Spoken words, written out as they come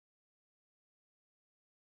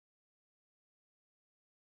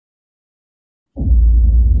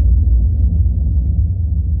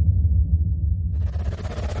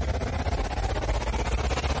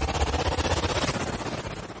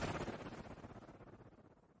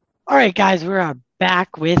All right, guys, we're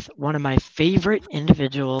back with one of my favorite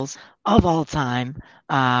individuals of all time.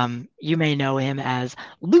 You may know him as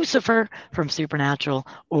Lucifer from Supernatural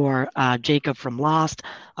or Jacob from Lost,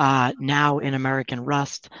 now in American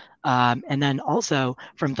Rust, and then also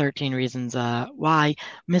from 13 Reasons Why,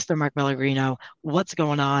 Mr. Mark Pellegrino. What's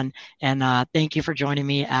going on? And thank you for joining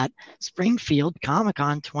me at Springfield Comic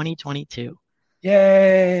Con 2022.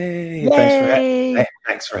 Yay! Yay!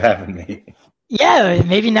 Thanks for having me. Yeah,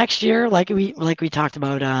 maybe next year, like we talked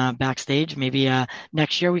about backstage. Maybe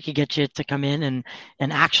next year we could get you to come in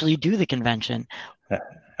and actually do the convention.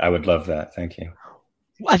 I would love that. Thank you.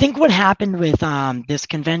 I think what happened with this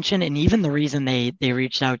convention, and even the reason they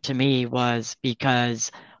reached out to me, was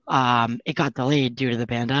because it got delayed due to the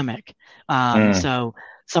pandemic. So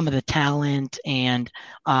some of the talent and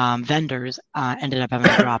vendors ended up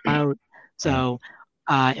having to drop out. So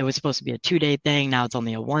it was supposed to be a 2-day thing. Now it's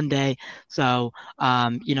only a 1-day. So,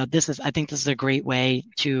 I think this is a great way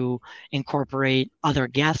to incorporate other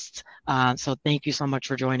guests. So thank you so much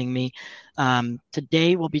for joining me.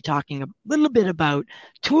 Today we'll be talking a little bit about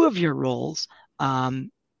two of your roles.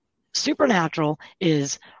 Supernatural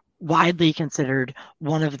is widely considered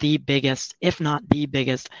one of the biggest, if not the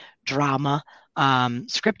biggest,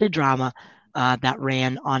 scripted drama that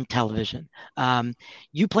ran on television.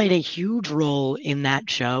 You played a huge role in that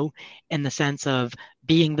show in the sense of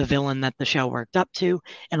being the villain that the show worked up to.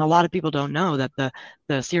 And a lot of people don't know that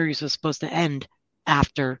the series was supposed to end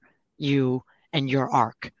after you and your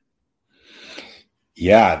arc.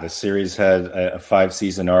 Yeah, the series had a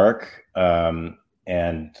 5-season arc,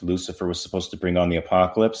 and Lucifer was supposed to bring on the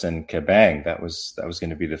apocalypse, and kabang, that was going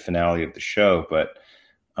to be the finale of the show. But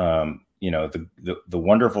the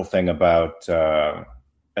wonderful thing about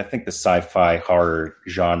I think the sci-fi horror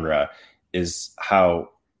genre is how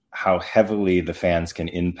heavily the fans can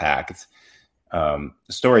impact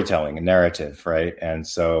storytelling and narrative, right? And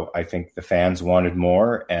so I think the fans wanted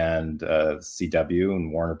more, and CW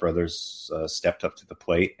and Warner Brothers stepped up to the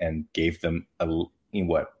plate and gave them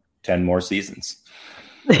 10 more seasons.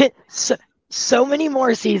 so many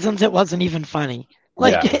more seasons, it wasn't even funny.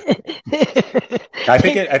 I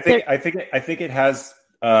think it has.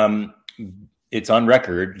 It's on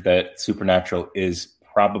record that Supernatural is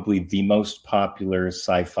probably the most popular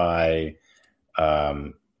sci-fi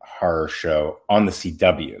horror show on the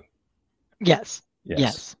CW. Yes,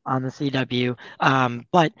 on the CW.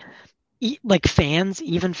 But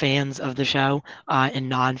even fans of the show and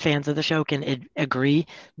non-fans of the show can agree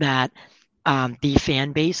that the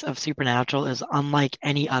fan base of Supernatural is unlike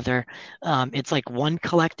any other. It's like one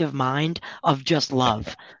collective mind of just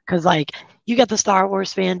love. Because you got the Star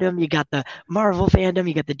Wars fandom, you got the Marvel fandom,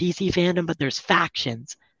 you got the DC fandom, but there's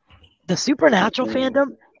factions. The Supernatural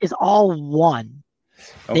fandom is all one.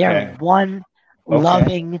 Okay. They are one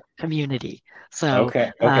loving community. So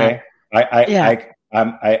I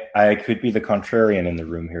could be the contrarian in the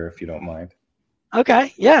room here if you don't mind.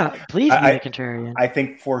 Okay, yeah, please be the contrarian. I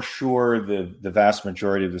think for sure the vast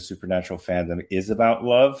majority of the Supernatural fandom is about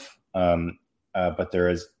love, but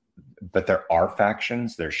there are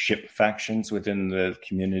factions. There's ship factions within the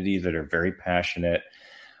community that are very passionate.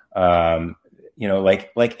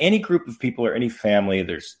 Like any group of people or any family,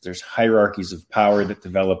 there's hierarchies of power that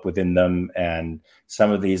develop within them, and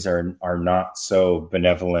some of these are not so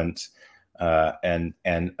benevolent, and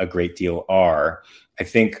a great deal are. I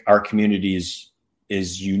think our community is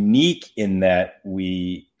unique in that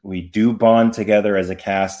we do bond together as a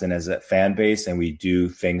cast and as a fan base, and we do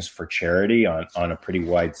things for charity on a pretty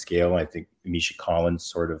wide scale. I think Misha Collins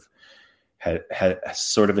sort of had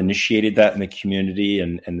sort of initiated that in the community,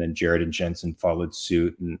 and then Jared and Jensen followed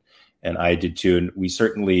suit, and I did too. And we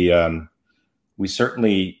certainly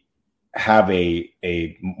have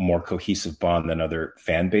a more cohesive bond than other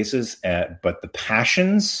fan bases, but the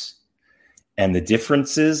passions and the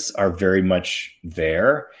differences are very much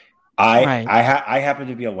there. I happen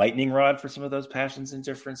to be a lightning rod for some of those passions and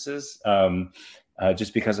differences,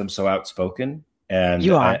 just because I'm so outspoken. And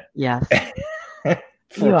you are, yes.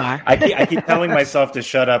 You are. I keep telling myself to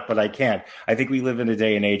shut up, but I can't. I think we live in a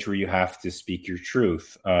day and age where you have to speak your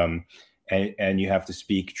truth, and you have to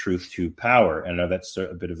speak truth to power. I know that's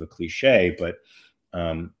a bit of a cliche, but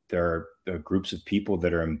there are groups of people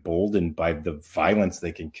that are emboldened by the violence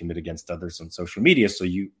they can commit against others on social media. So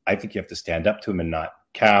I think you have to stand up to them and not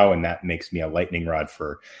cow, and that makes me a lightning rod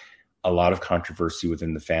for a lot of controversy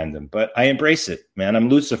within the fandom. But I embrace it, man. I'm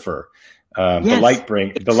Lucifer. Yes. the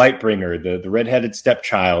light bringer, the redheaded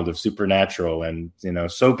stepchild of Supernatural, and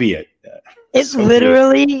so be it. It's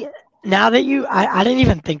literally now that I didn't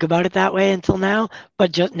even think about it that way until now,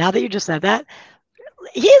 but just now that you just said that,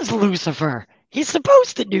 he is Lucifer. he's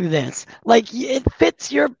supposed to do this. Like it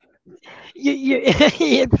fits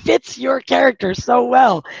it fits your character so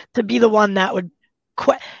well to be the one that would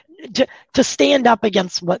to stand up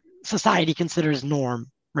against what society considers norm,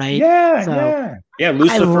 right? Yeah, So yeah, yeah.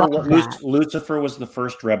 I love that. Lucifer was the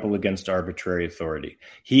first rebel against arbitrary authority.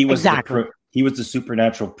 He was Exactly. he was the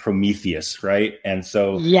supernatural Prometheus, right? And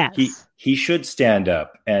so Yes. he should stand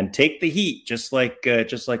up and take the heat, just like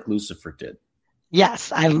Lucifer did.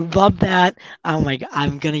 Yes, I love that. Oh my God,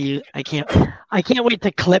 I'm gonna use. I can't wait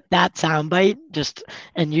to clip that soundbite just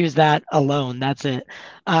and use that alone. That's it.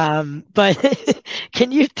 But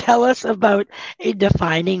can you tell us about a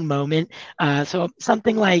defining moment? So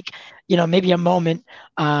something like, maybe a moment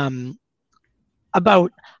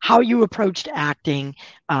about how you approached acting,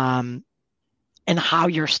 and how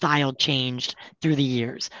your style changed through the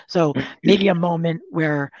years. So maybe a moment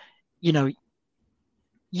where, you know,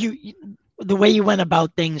 you the way you went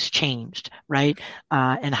about things changed, right?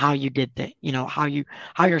 And how you did that,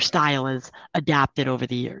 how your style is adapted over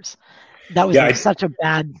the years. That was Yeah, like such a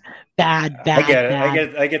I get it.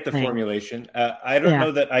 bad I get the thing. formulation. I don't Yeah,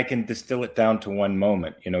 know that I can distill it down to one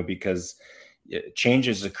moment, because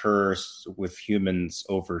changes occur with humans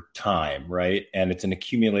over time, right? And it's an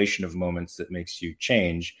accumulation of moments that makes you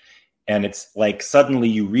change. And it's like suddenly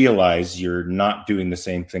you realize you're not doing the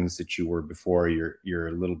same things that you were before. You're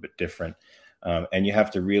a little bit different, and you have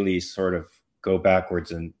to really sort of go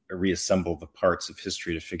backwards and reassemble the parts of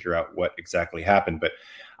history to figure out what exactly happened. But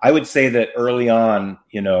I would say that early on,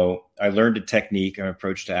 I learned a technique, an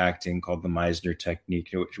approach to acting called the Meisner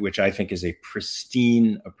technique, which I think is a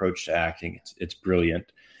pristine approach to acting. It's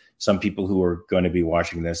brilliant. Some people who are going to be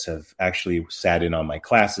watching this have actually sat in on my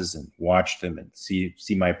classes and watched them and see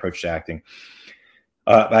my approach to acting.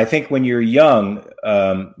 I think when you're young,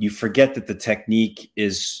 you forget that the technique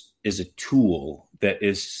is a tool that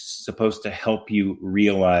is supposed to help you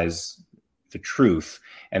realize the truth,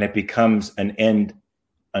 and it becomes an end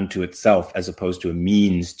unto itself as opposed to a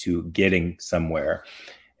means to getting somewhere.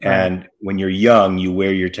 right. And when you're young, you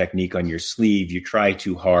wear your technique on your sleeve. You try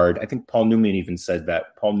too hard. I think Paul Newman even said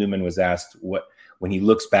that. Paul Newman was asked when he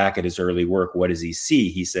looks back at his early work, what does he see?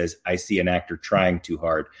 He says, I see an actor trying too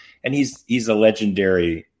hard. And he's a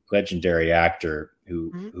legendary actor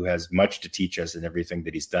who has much to teach us in everything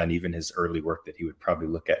that he's done, even his early work that he would probably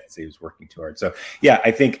look at and say he was working too hard. So yeah,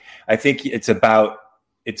 I think it's about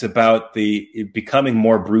the becoming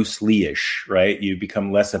more Bruce Lee-ish, right? You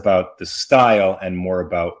become less about the style and more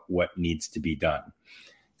about what needs to be done.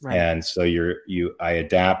 Right. And so I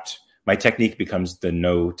adapt. My technique becomes the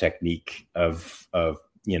no technique of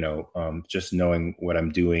just knowing what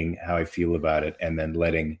I'm doing, how I feel about it, and then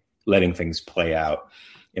letting things play out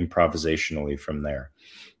improvisationally from there.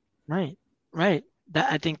 Right. Right.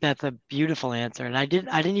 I think that's a beautiful answer. And I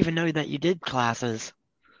didn't even know that you did classes.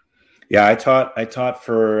 Yeah, I taught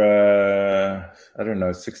for I don't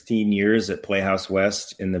know 16 years at Playhouse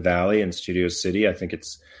West in the Valley in Studio City. I think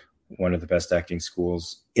it's one of the best acting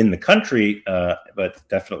schools in the country, but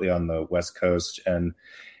definitely on the West Coast. And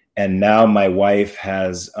now my wife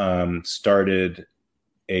has started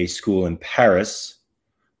a school in Paris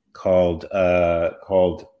called.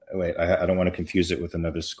 Wait, I don't want to confuse it with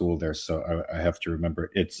another school there, so I have to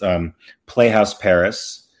remember. It's Playhouse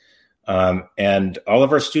Paris. And all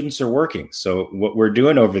of our students are working. So what we're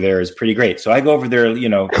doing over there is pretty great. So I go over there,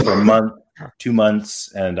 for a month, 2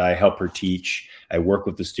 months, and I help her teach. I work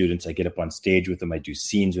with the students. I get up on stage with them. I do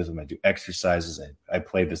scenes with them. I do exercises. I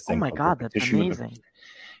play this Oh thing my called God, that's repetition with them. amazing.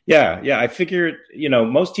 Yeah, yeah. I figured,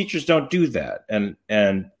 most teachers don't do that, and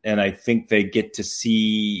I think they get to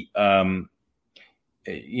see, an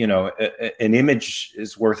image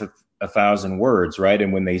is worth 1,000 words, right?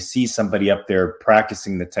 And when they see somebody up there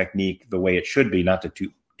practicing the technique the way it should be, not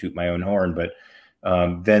to toot my own horn, but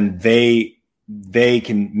then they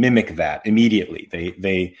can mimic that immediately.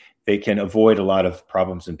 They can avoid a lot of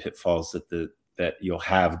problems and pitfalls that you'll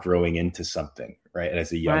have growing into something, right?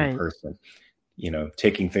 As a young Right. person,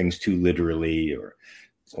 taking things too literally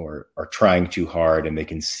or trying too hard, and they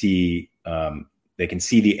can see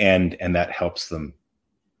the end, and that helps them,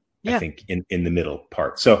 I Yeah. think, in the middle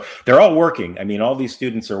part. So they're all working. I mean, all these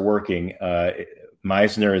students are working.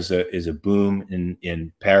 Meisner is a boom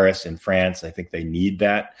in Paris, in France. I think they need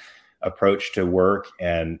that approach to work,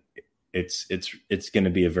 and it's going to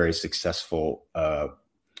be a very successful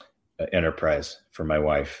enterprise for my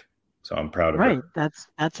wife. So I'm proud of Right. her.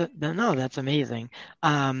 That's amazing.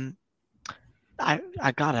 Um, I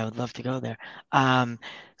would love to go there.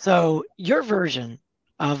 So your version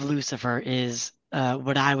of Lucifer is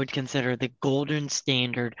what I would consider the golden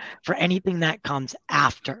standard for anything that comes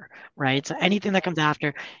after, right? So anything that comes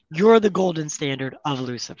after, you're the golden standard of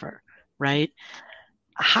Lucifer, right?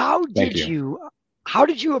 How Thank did you. you how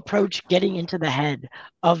did you approach getting into the head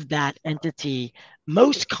of that entity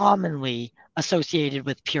most commonly associated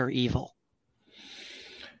with pure evil?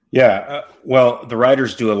 Yeah, well, the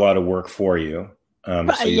writers do a lot of work for you,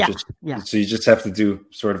 so you Yeah, just yeah, have to do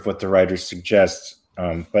sort of what the writers suggest.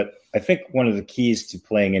 But I think one of the keys to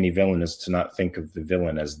playing any villain is to not think of the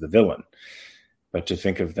villain as the villain, but to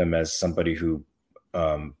think of them as somebody who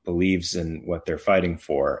believes in what they're fighting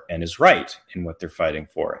for and is right in what they're fighting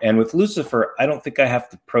for. And with Lucifer, I don't think I have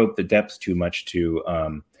to probe the depths too much to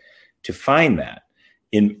find that.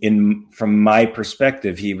 In From my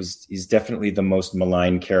perspective, he's definitely the most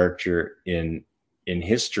maligned character in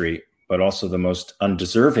history, but also the most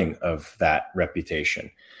undeserving of that reputation,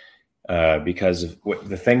 because of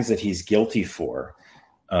the things that he's guilty for,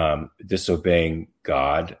 disobeying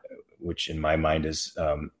God, which in my mind is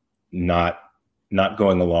not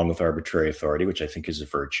going along with arbitrary authority, which I think is a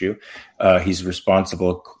virtue. He's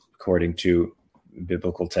responsible, according to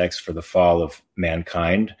biblical text, for the fall of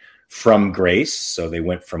mankind from grace. So they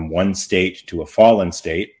went from one state to a fallen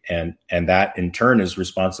state, and that in turn is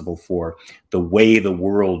responsible for the way the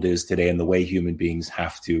world is today and the way human beings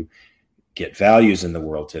have to get values in the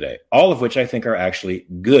world today, all of which I think are actually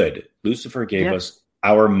good. Lucifer gave yeah, us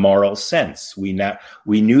our moral sense. We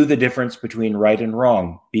knew the difference between right and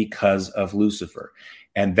wrong because of Lucifer,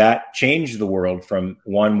 and that changed the world from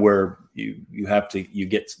one where you get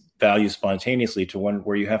values spontaneously to one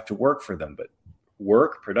where you have to work for them. But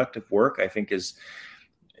productive work, I think, is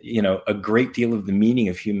a great deal of the meaning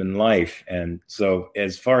of human life. And so,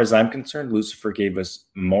 as far as I'm concerned, Lucifer gave us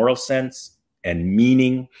moral sense and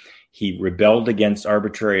meaning. He rebelled against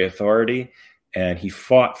arbitrary authority, and he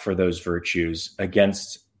fought for those virtues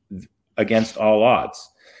against all odds,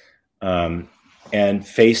 and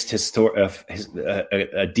faced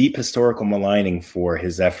a deep historical maligning for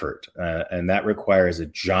his effort, and that requires a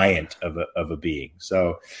giant of a being.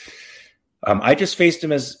 So I just faced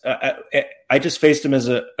him as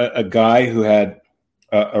a guy who had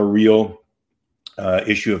a real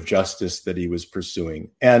issue of justice that he was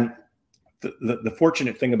pursuing. And the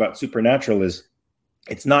fortunate thing about Supernatural is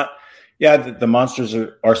it's not, yeah, the monsters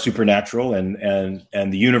are supernatural, and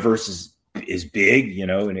the universe is big,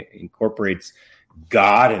 and it incorporates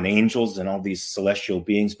God and angels and all these celestial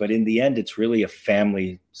beings. But in the end, it's really a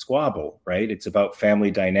family squabble, right? It's about family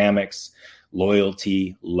dynamics,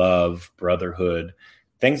 loyalty, love, brotherhood,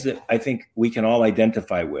 things that I think we can all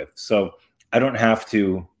identify with. So I don't have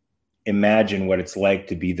to imagine what it's like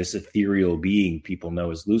to be this ethereal being people know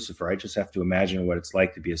as Lucifer. I just have to imagine what it's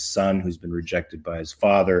like to be a son who's been rejected by his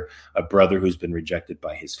father, a brother who's been rejected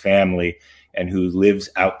by his family, and who lives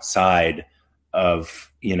outside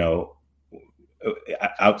of,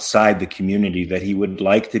 outside the community that he would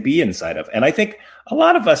like to be inside of. And I think a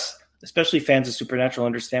lot of us, especially fans of Supernatural,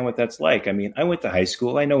 understand what that's like. I mean, I went to high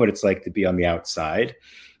school. I know what it's like to be on the outside.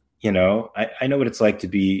 I know what it's like to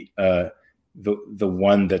be the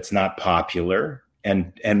one that's not popular,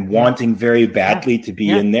 and yeah, wanting very yeah, badly to be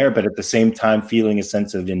yeah. in there, but at the same time feeling a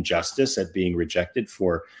sense of injustice at being rejected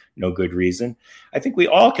for no good reason. I think we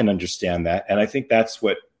all can understand that, and I think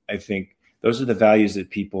those are the values that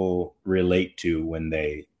people relate to when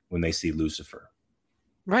they see Lucifer.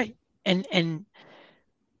 Right. And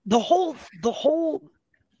the whole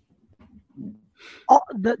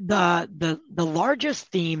the largest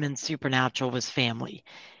theme in Supernatural was family.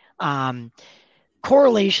 Um,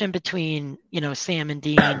 Correlation between, Sam and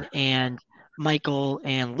Dean and Michael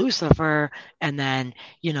and Lucifer, and then,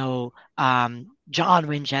 John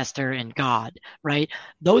Winchester and God, right?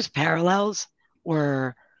 Those parallels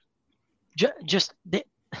were just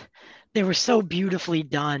they were so beautifully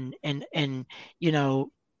done, and you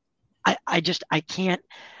know I can't.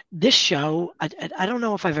 This show, I don't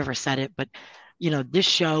know if I've ever said it, but this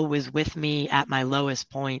show was with me at my lowest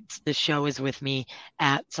points. This show is with me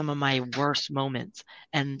at some of my worst moments.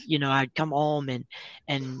 And I'd come home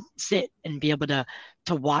and sit and be able to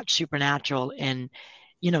watch Supernatural and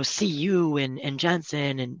see you and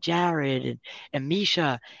Jensen and Jared and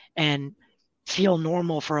Misha and feel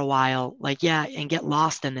normal for a while, like, yeah, and get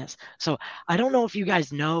lost in this. So I don't know if you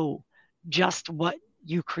guys know just what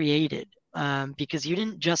you created, because you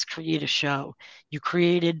didn't just create a show. You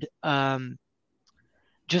created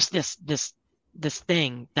just this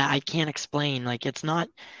thing that I can't explain. Like, it's not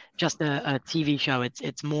just a TV show.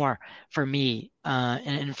 It's more for me,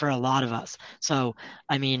 and for a lot of us. So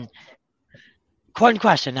I mean, one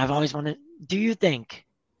question I've always wanted: do you think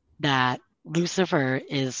that Lucifer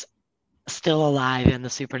is still alive in the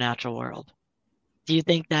supernatural world? Do you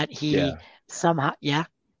think that he Yeah. somehow, yeah,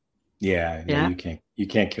 Yeah. yeah, You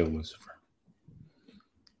can't kill Lucifer.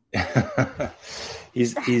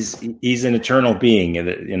 he's an eternal being.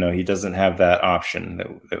 He doesn't have that option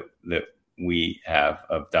that we have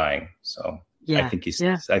of dying. So I yeah, think he's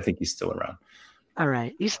yeah? I think he's still around. All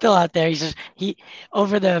right, he's still out there. He's just he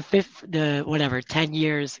over the whatever 10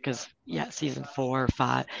 years, because yeah, season 4 or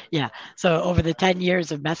 5, yeah. So over the 10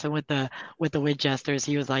 years of messing with the Winchesters,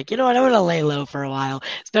 he was like, you know what, I'm gonna lay low for a while,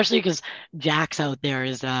 especially because Jax out there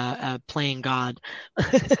is playing God.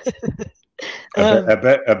 um,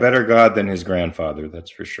 A better God than his grandfather,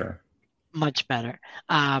 that's for sure. Much better.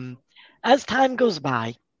 Um, as time goes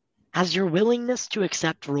by, has your willingness to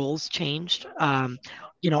accept roles changed?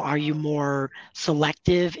 Are you more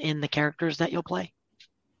selective in the characters that you'll play?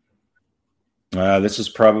 This is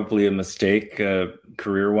probably a mistake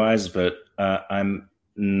career-wise, but I'm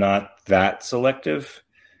not that selective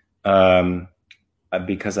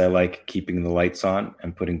because I like keeping the lights on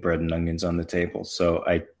and putting bread and onions on the table. So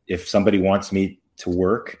if somebody wants me to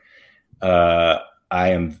work, uh, I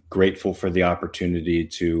am grateful for the opportunity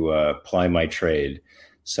to ply my trade.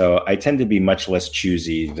 So I tend to be much less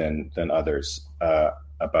choosy than others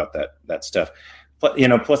about that stuff. But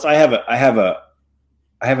plus I have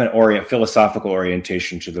an philosophical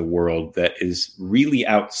orientation to the world that is really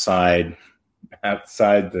outside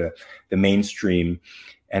the mainstream.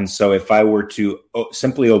 And so if I were to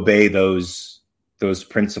simply obey those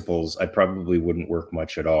principles, I probably wouldn't work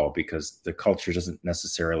much at all, because the culture doesn't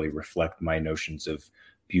necessarily reflect my notions of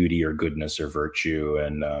beauty or goodness or virtue.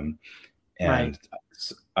 Right, And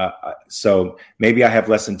so maybe I have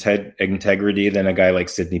less integrity than a guy like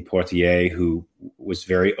Sidney Poitier, who was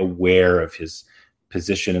very aware of his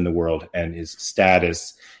position in the world and his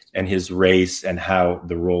status and his race, and how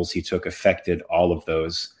the roles he took affected all of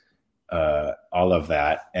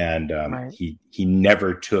that. And right, he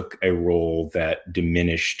never took a role that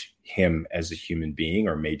diminished him as a human being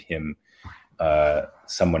or made him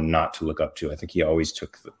someone not to look up to. I think he always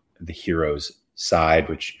took the hero's side,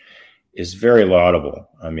 which is very laudable.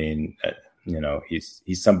 I mean, he's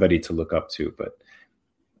somebody to look up to, but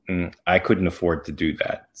I couldn't afford to do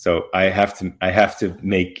that. So I have to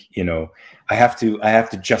make, I have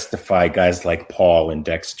to justify guys like Paul and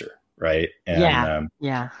Dexter, right? And yeah,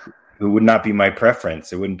 yeah, it would not be my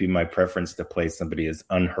preference. It wouldn't be my preference to play somebody as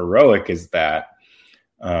unheroic as that.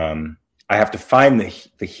 I have to find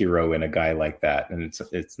the hero in a guy like that, and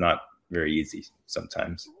it's not very easy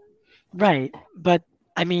sometimes. right. But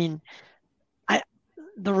I mean, I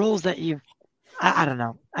the roles that I don't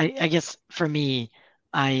know. I guess for me,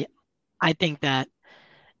 I I think that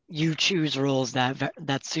you choose roles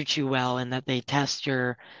that suit you well, and that they test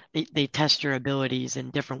your abilities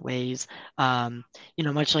in different ways.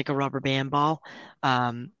 Much like a rubber band ball.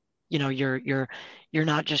 um, you're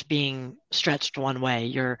not just being stretched one way.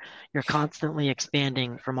 You're constantly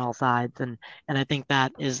expanding from all sides, and I think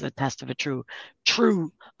that is a test of a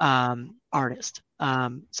true artist.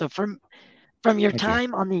 So from your Thank you.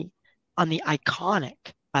 time on the iconic,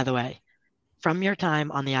 by the way, from your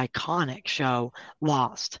time on the iconic show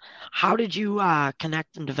Lost, how did you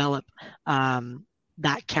connect and develop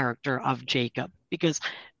that character of Jacob? Because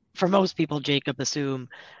for most people, Jacob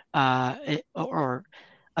or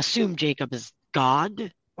assume Jacob is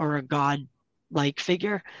God, or a God-like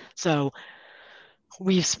figure. So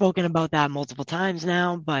we've spoken about that multiple times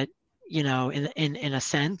now, but in a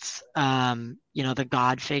sense, the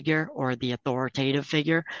God figure or the authoritative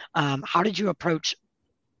figure. How did you approach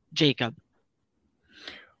Jacob?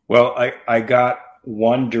 Well, I got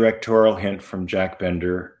one directorial hint from Jack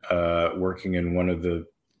Bender working in one of the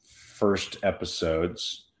first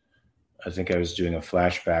episodes. I think I was doing a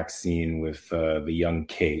flashback scene with the young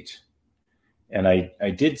Kate. And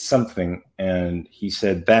I did something, and he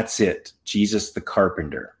said, "That's it, Jesus the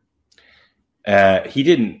Carpenter." He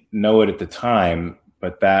didn't know it at the time,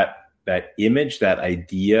 but that image, that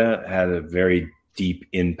idea, had a very deep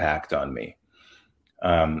impact on me,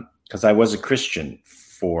 because I was a Christian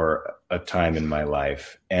for a time in my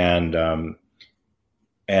life, and the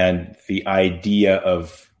idea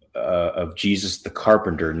of Jesus the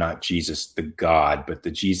Carpenter, not Jesus the God, but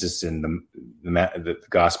the Jesus in the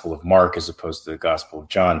Gospel of Mark as opposed to the Gospel of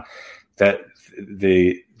John, that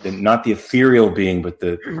the not the ethereal being, but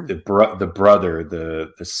the brother,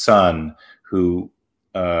 the son, who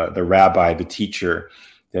the rabbi, the teacher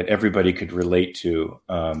that everybody could relate to.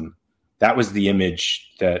 That was the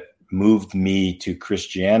image that moved me to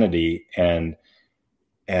Christianity, and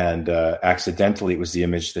accidentally, it was the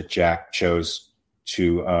image that Jack chose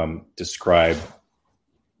to describe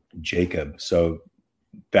Jacob. So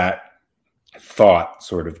that thought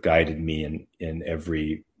sort of guided me in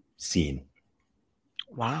every scene.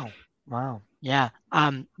 Wow. Wow. Yeah.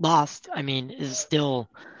 Lost, I mean, is still,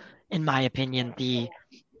 in my opinion, the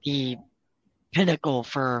pinnacle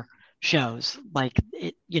for shows. Like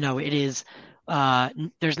it, it is.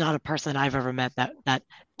 There's not a person I've ever met that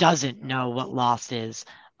doesn't know what Lost is.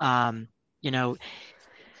 Um, you know,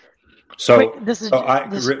 quick. So, This is so I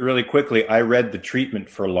this. really quickly, I read the treatment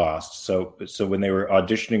for Lost. So when they were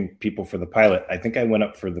auditioning people for the pilot, I think I went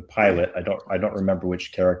up for the pilot. I don't remember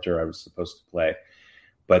which character I was supposed to play,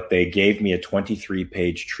 but they gave me a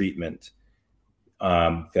 23-page treatment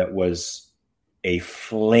that was a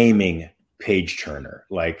flaming page turner.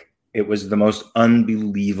 Like, it was the most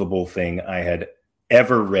unbelievable thing I had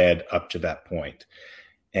ever read up to that point.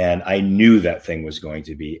 And I knew that thing was going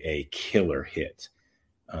to be a killer hit.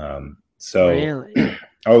 So, Really?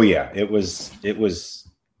 oh yeah, it was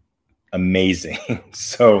amazing.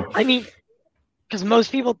 So, I mean, because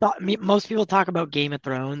most people talk about Game of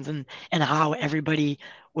Thrones and how everybody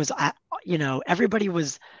was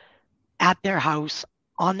at their house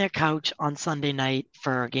on their couch on Sunday night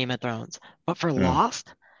for Game of Thrones. But for mm,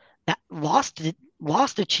 Lost,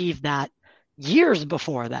 Lost achieved that years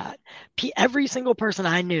before that. Every single person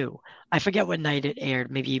I knew, I forget what night it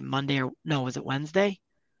aired, maybe Monday or no, was it Wednesday?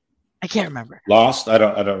 I can't remember. Lost. I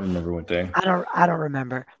don't remember what day. I don't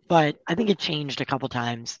remember, but I think it changed a couple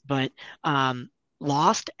times. But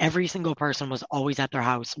Lost, every single person was always at their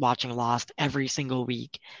house watching Lost every single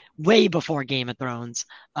week, way before Game of Thrones.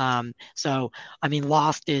 So I mean,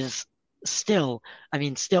 Lost is still,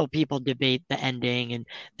 still people debate the ending and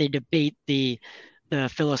they debate the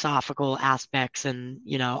philosophical aspects and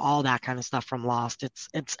all that kind of stuff from Lost.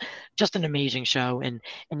 It's just an amazing show, and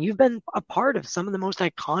you've been a part of some of the most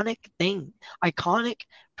iconic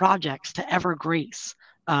projects to ever grace.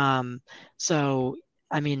 So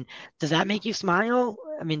I mean, does that make you smile?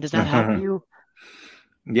 I mean, does that help you?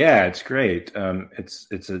 Yeah, it's great.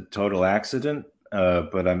 It's a total accident,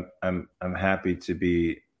 but I'm happy to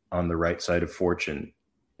be on the right side of fortune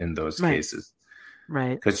in those Right, cases,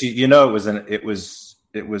 right. because it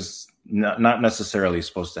was not necessarily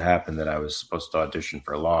supposed to happen that I was supposed to audition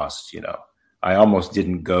for Lost. I almost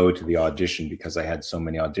didn't go to the audition because I had so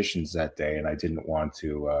many auditions that day, and I didn't want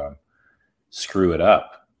to screw it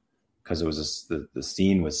up because the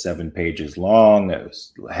scene was 7 pages long. It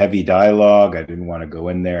was heavy dialogue. I didn't want to go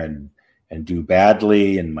in there and do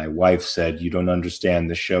badly. And my wife said, "You don't understand.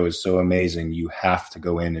 The show is so amazing. You have to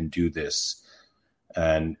go in and do this."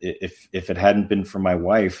 And if it hadn't been for my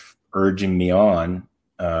wife urging me on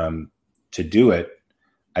to do it,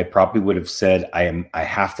 I probably would have said, I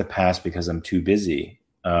have to pass because I'm too busy.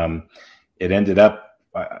 It ended up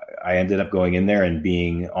I ended up going in there and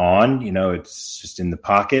being on. It's just in the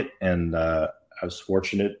pocket, and I was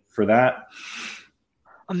fortunate for that.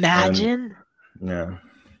 And Imagine, yeah,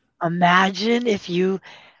 imagine if you.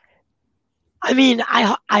 I mean,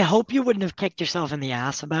 I hope you wouldn't have kicked yourself in the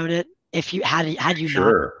ass about it if you had you not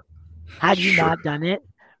sure, had you sure. not done it.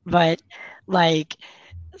 But like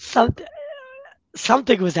something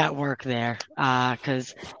something was at work there,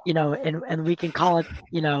 because and we can call it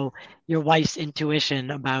your wife's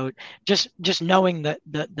intuition about just knowing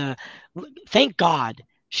the thank God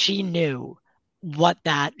she knew what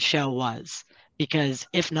that show was, because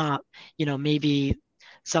if not, maybe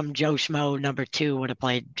some Joe Schmo number two would have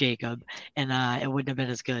played Jacob, and it wouldn't have been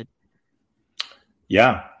as good.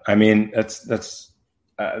 Yeah, I mean that's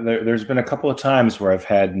there's been a couple of times where I've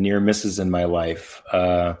had near misses in my life.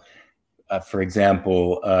 For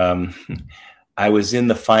example, I was in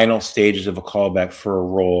the final stages of a callback for a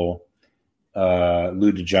role.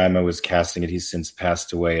 Lou DeJima was casting it. He's since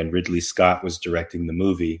passed away, and Ridley Scott was directing the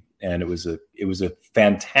movie. And it was a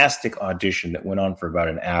fantastic audition that went on for about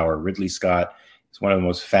an hour. Ridley Scott is one of the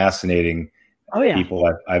most fascinating Oh yeah. people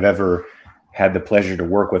I've ever had the pleasure to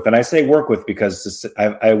work with. And I say work with because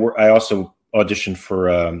I also auditioned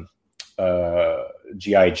for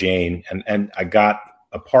G.I. Jane, and I got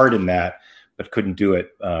a part in that, but couldn't do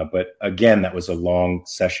it. But again, that was a long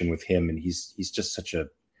session with him, and he's just such an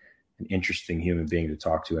interesting human being to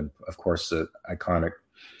talk to, and of course, an iconic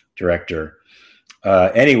director.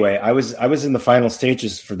 Anyway, I was in the final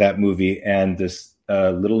stages for that movie, and this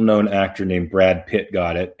little known actor named Brad Pitt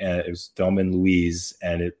got it, and it was Thelma and Louise,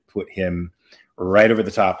 and it put him right over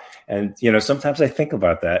the top. And sometimes I think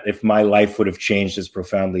about that. If my life would have changed as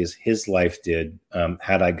profoundly as his life did,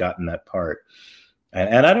 had I gotten that part,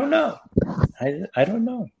 and I don't know, I don't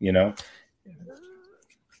know,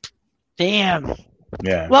 Damn.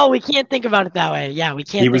 Yeah. Well, we can't think about it that way. Yeah, we He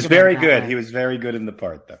can't think was about it very that good. way. He was very good in the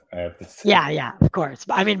part, though, I have to say. Yeah, yeah, of course.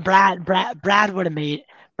 But I mean, Brad would have made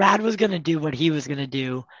Brad was going to do what he was going to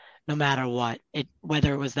do no matter what,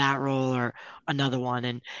 whether it was that role or another one.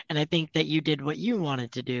 And I think that you did what you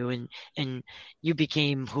wanted to do, and you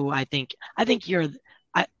became who I think you're.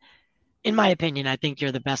 I, in my opinion, I think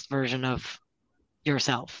you're the best version of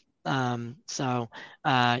yourself. You're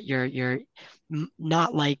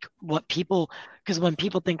not like what people, because when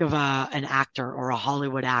people think of an actor or a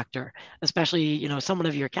Hollywood actor, especially someone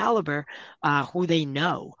of your caliber, who they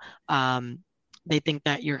know, they think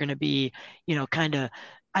that you're going to be kind of,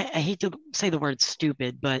 I hate to say the word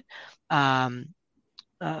stupid, but um,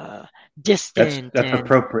 uh, distant That's and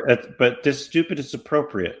appropriate, but this stupid is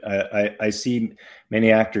appropriate. I see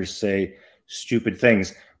many actors say stupid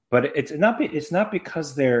things, but it's not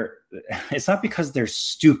because they're it's not because they're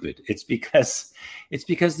stupid. It's because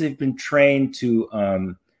they've been trained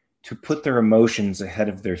to put their emotions ahead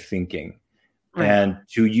of their thinking, right, and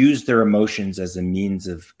to use their emotions as a means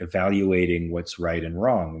of evaluating what's right and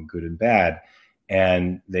wrong and good and bad.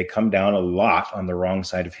 And they come down a lot on the wrong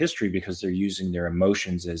side of history because they're using their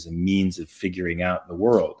emotions as a means of figuring out the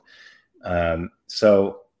world.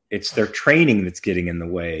 So it's their training that's getting in the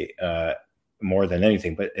way more than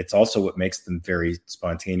anything, but it's also what makes them very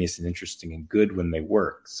spontaneous and interesting and good when they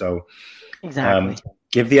work. So um, exactly.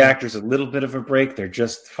 give the Yeah, actors a little bit of a break. They're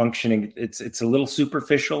just functioning. It's a little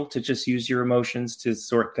superficial to just use your emotions to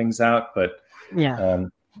sort things out, but yeah,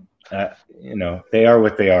 um, they are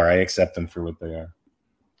what they are. I accept them for what they are.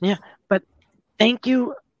 yeah. But thank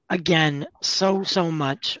you again so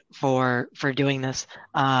much for doing this.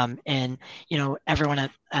 And everyone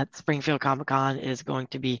at Springfield Comic Con is going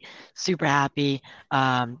to be super happy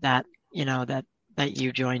that that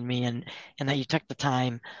you joined me and that you took the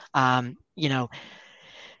time.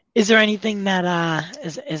 Is there anything that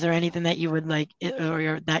is there anything that you would like,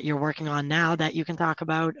 that you're working on now that you can talk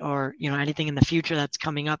about, or anything in the future that's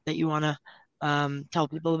coming up that you want to tell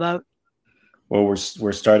people about? Well,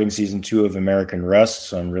 we're starting season 2 of American Rust,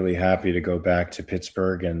 so I'm really happy to go back to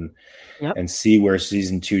Pittsburgh Yep. and see where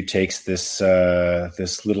season 2 takes this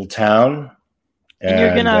little town. And you're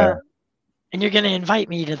And gonna and you're gonna invite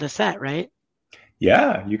me to the set, right?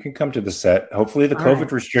 yeah, you can come to the set. Hopefully, the All right.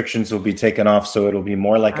 COVID restrictions will be taken off, so it'll be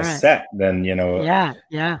more like All a right. set than Yeah. a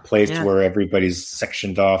Yeah. place Yeah. where everybody's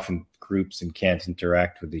sectioned off in groups and can't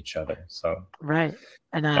interact with each other. So Right.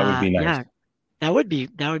 And that would be nice. yeah, that would be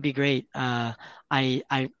great. I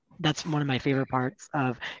that's one of my favorite parts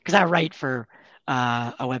of, because I write for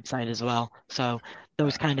a website as well. So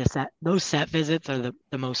those set visits are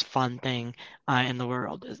the most fun thing in the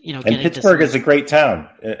world. Is, And getting to Pittsburgh see. is a great town.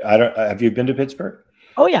 I don't. Have you been to Pittsburgh?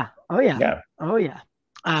 Oh yeah. Oh yeah. Yeah, Oh yeah.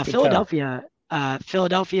 it's a good town.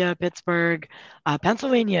 Philadelphia, Pittsburgh,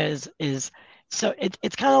 Pennsylvania is so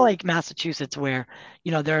it's kind of like Massachusetts, where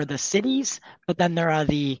there are the cities, but then there are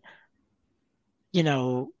the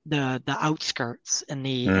outskirts and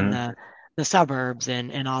Mm-hmm. the suburbs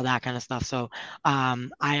and all that kind of stuff. So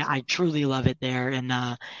I truly love it there. And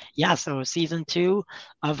yeah, so season 2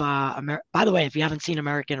 of by the way, if you haven't seen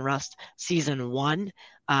American Rust season 1,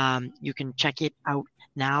 you can check it out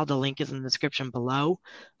now. The link is in the description below.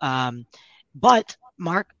 But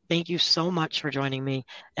Mark, thank you so much for joining me.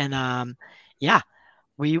 And yeah,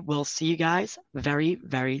 we will see you guys very,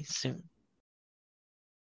 very soon.